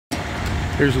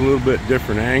Here's a little bit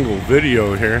different angle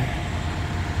video here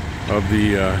of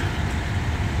the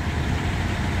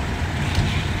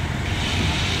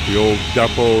old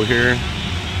depot here.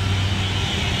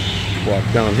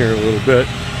 Walk down here a little bit,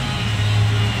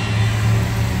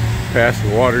 past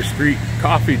the Water Street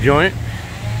coffee joint.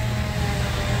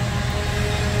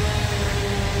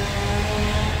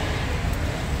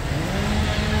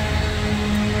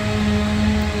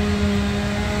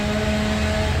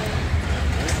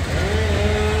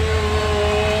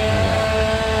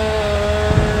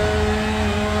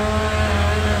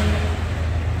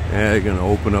 Yeah, they're gonna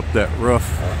open up that roof.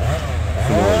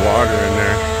 Some more water in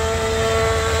there.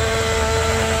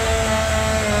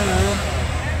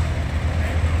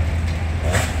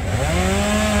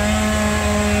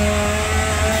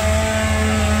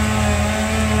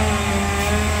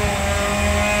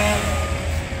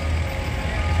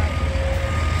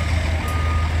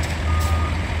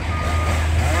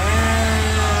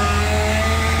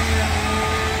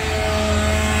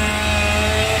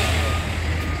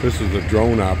 This is the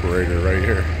drone operator right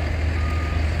here.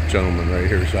 Gentleman right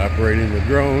here is operating the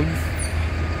drone.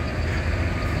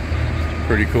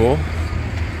 Pretty cool.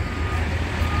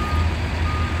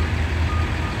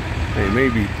 They may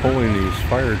be pulling these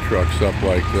fire trucks up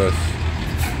like this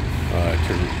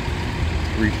to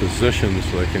reposition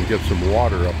so they can get some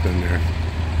water up in there.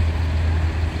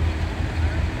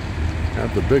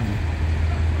 Have the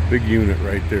big unit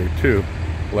right there too.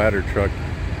 Ladder truck.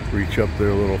 Reach up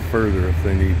there a little further if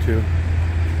they need to.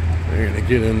 They're gonna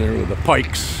get in there with the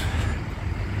pikes.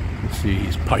 You see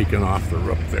he's piking off the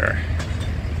roof there,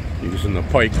 using the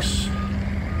pikes.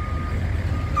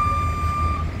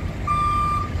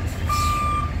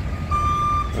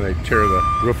 And they tear the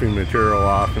roofing material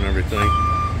off and everything.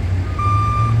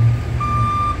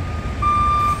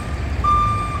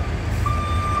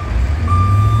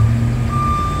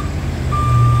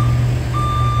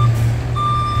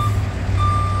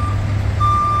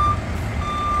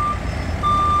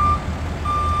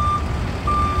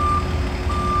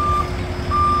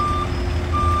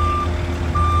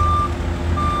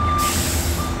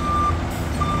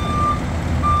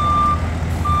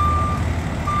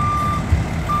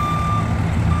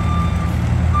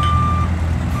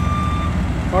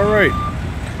 Alright,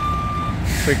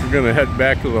 I think we're going to head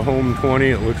back to the home 20.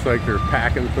 It looks like they're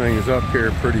packing things up here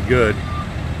pretty good.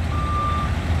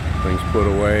 Things put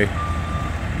away.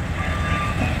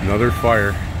 Another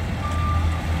fire.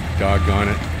 Doggone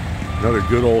it. Another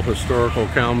good old historical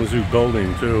Kalamazoo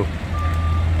building too.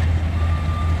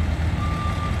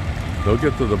 They'll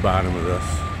get to the bottom of this.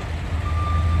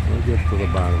 They'll get to the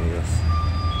bottom of this.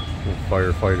 The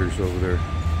firefighters over there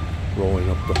rolling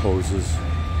up the hoses.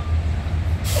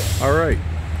 All right,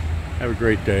 have a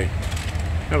great day.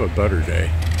 Have a better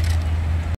day.